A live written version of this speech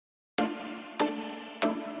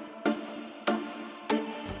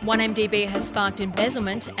1MDB has sparked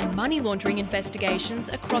embezzlement and money laundering investigations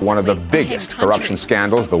across one of the at least biggest 10 corruption countries.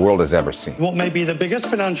 scandals the world has ever seen. What may be the biggest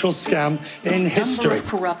financial scam in history. A number of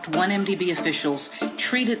corrupt 1MDB officials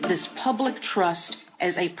treated this public trust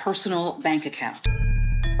as a personal bank account.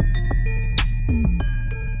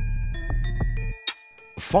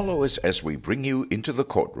 Follow us as we bring you into the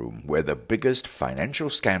courtroom where the biggest financial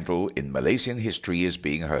scandal in Malaysian history is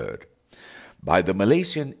being heard. By the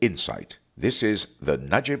Malaysian Insight, this is the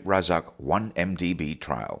Najib Razak 1MDB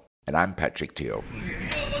trial. And I'm Patrick Teo.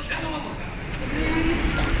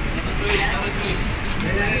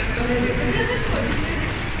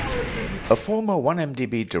 A former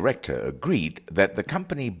 1MDB director agreed that the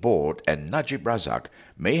company board and Najib Razak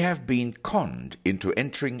may have been conned into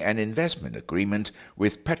entering an investment agreement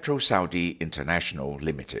with PetroSaudi International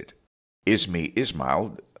Limited. Ismee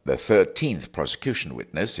Ismail, the 13th prosecution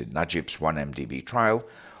witness in Najib's 1MDB trial,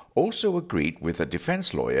 also agreed with a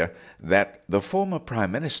defense lawyer that the former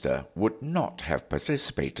Prime Minister would not have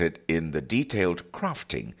participated in the detailed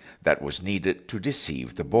crafting that was needed to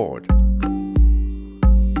deceive the board.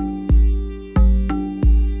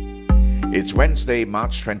 It's Wednesday,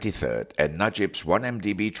 March 23rd, and Najib's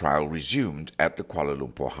 1MDB trial resumed at the Kuala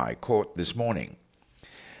Lumpur High Court this morning.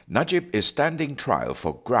 Najib is standing trial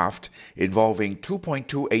for graft involving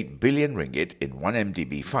 2.28 billion ringgit in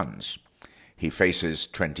 1MDB funds. He faces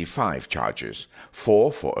 25 charges,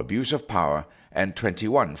 4 for abuse of power and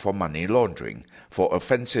 21 for money laundering, for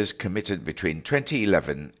offences committed between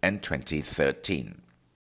 2011 and 2013.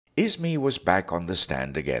 Ismee was back on the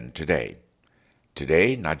stand again today.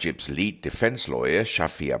 Today, Najib's lead defense lawyer,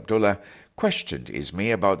 Shafi Abdullah, questioned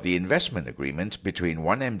Ismee about the investment agreement between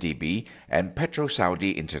 1MDB and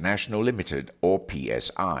PetroSaudi International Limited, or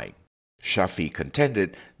PSI. Shafi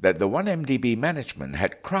contended that the 1MDB management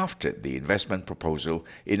had crafted the investment proposal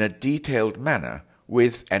in a detailed manner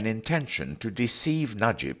with an intention to deceive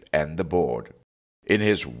Najib and the board. In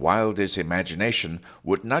his wildest imagination,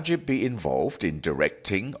 would Najib be involved in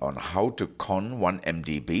directing on how to con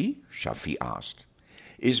 1MDB? Shafi asked.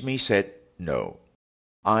 Ismee said no.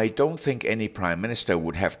 I don't think any Prime Minister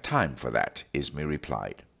would have time for that, Ismee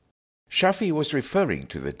replied. Shafi was referring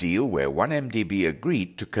to the deal where 1MDB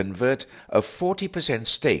agreed to convert a 40%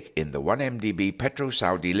 stake in the 1MDB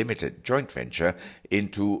PetroSaudi Limited joint venture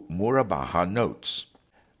into Murabaha notes.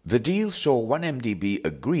 The deal saw 1MDB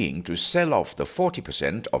agreeing to sell off the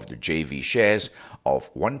 40% of the JV shares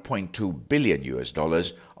of $1.2 billion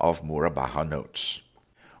of Murabaha notes.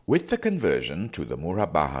 With the conversion to the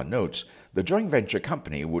Murabaha notes, the joint venture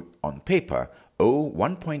company would, on paper, owe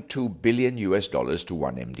 $1.2 billion to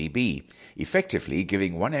 1MDB, effectively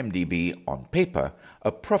giving 1MDB, on paper,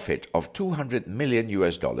 a profit of $200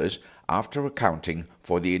 million after accounting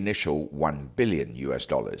for the initial $1 billion.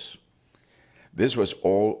 This was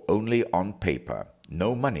all only on paper.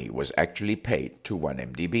 No money was actually paid to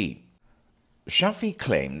 1MDB. Shafi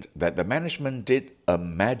claimed that the management did a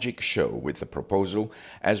magic show with the proposal,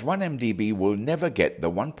 as 1MDB will never get the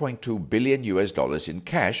 $1.2 billion in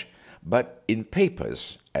cash, but in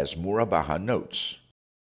papers as Murabaha notes.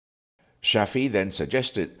 Shafi then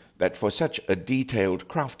suggested that for such a detailed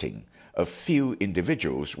crafting, a few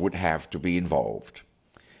individuals would have to be involved.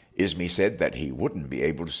 Ismee said that he wouldn't be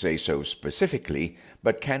able to say so specifically,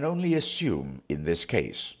 but can only assume in this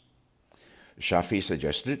case. Shafi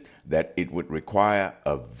suggested that it would require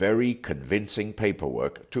a very convincing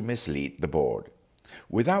paperwork to mislead the board.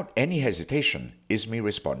 Without any hesitation, Ismee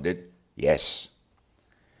responded, yes.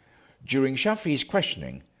 During Shafi's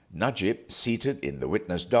questioning, Najib, seated in the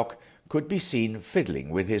witness dock, could be seen fiddling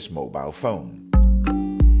with his mobile phone.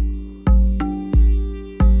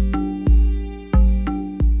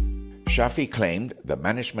 Shafi claimed the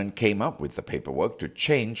management came up with the paperwork to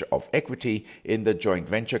change of equity in the joint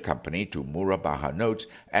venture company to Murabaha notes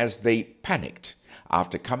as they panicked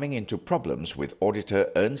after coming into problems with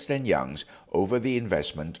auditor Ernst & Young's over the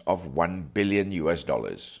investment of $1 billion.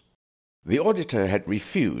 The auditor had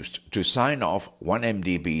refused to sign off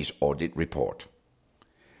 1MDB's audit report.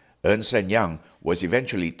 Ernst & Young was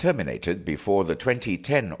eventually terminated before the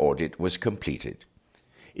 2010 audit was completed.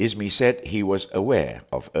 Ismee said he was aware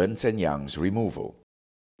of Ernst & Young's removal.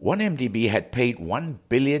 1MDB had paid $1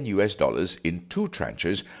 billion in 2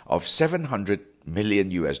 tranches of $700 million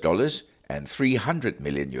and $300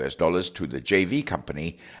 million to the JV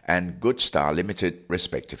company and Good Star Limited,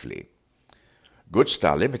 respectively. Good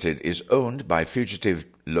Star Limited is owned by fugitive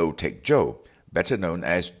Low Tech Joe, better known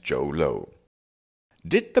as Joe Low.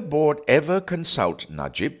 Did the board ever consult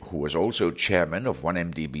Najib, who was also chairman of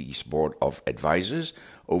 1MDB's board of advisors,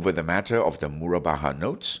 over the matter of the Murabaha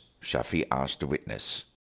notes? Shafi asked the witness.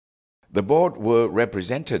 The board were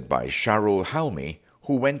represented by Shahrul Halmi,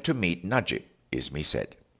 who went to meet Najib, Ismee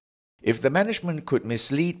said. If the management could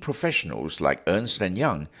mislead professionals like Ernst &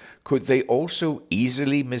 Young, could they also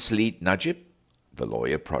easily mislead Najib? The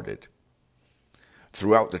lawyer prodded.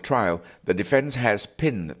 Throughout the trial, the defense has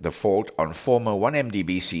pinned the fault on former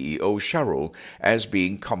 1MDB CEO Shahrul as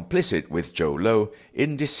being complicit with Jho Low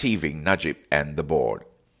in deceiving Najib and the board.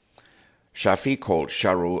 Shafi called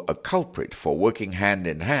Shahrul a culprit for working hand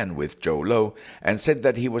in hand with Jho Low and said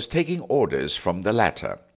that he was taking orders from the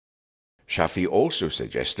latter. Shafi also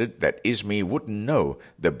suggested that Ismee wouldn't know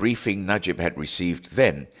the briefing Najib had received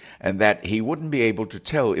then, and that he wouldn't be able to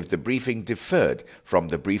tell if the briefing differed from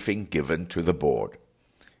the briefing given to the board.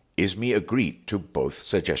 Ismee agreed to both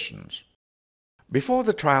suggestions. Before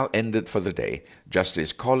the trial ended for the day,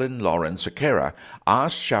 Justice Colin Lawrence Sequeira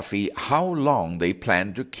asked Shafi how long they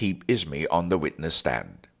planned to keep Ismee on the witness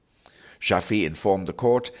stand. Shafi informed the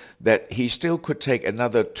court that he still could take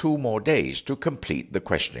another 2 more days to complete the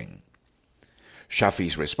questioning.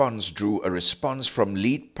 Shafi's response drew a response from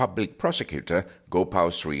lead public prosecutor Gopal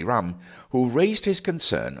Sriram, who raised his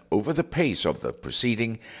concern over the pace of the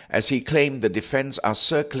proceeding as he claimed the defense are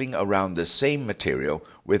circling around the same material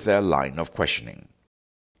with their line of questioning.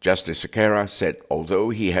 Justice Sequeira said although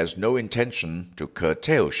he has no intention to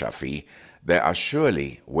curtail Shafi, there are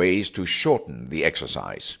surely ways to shorten the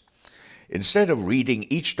exercise. Instead of reading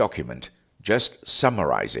each document, just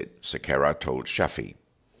summarize it, Sequeira told Shafi.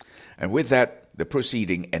 And with that, the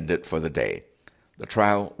proceeding ended for the day. The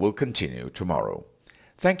trial will continue tomorrow.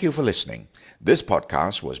 Thank you for listening. This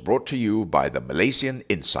podcast was brought to you by the Malaysian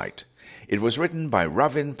Insight. It was written by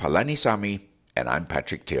Ravin Palanisamy, and I'm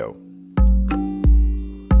Patrick Teo.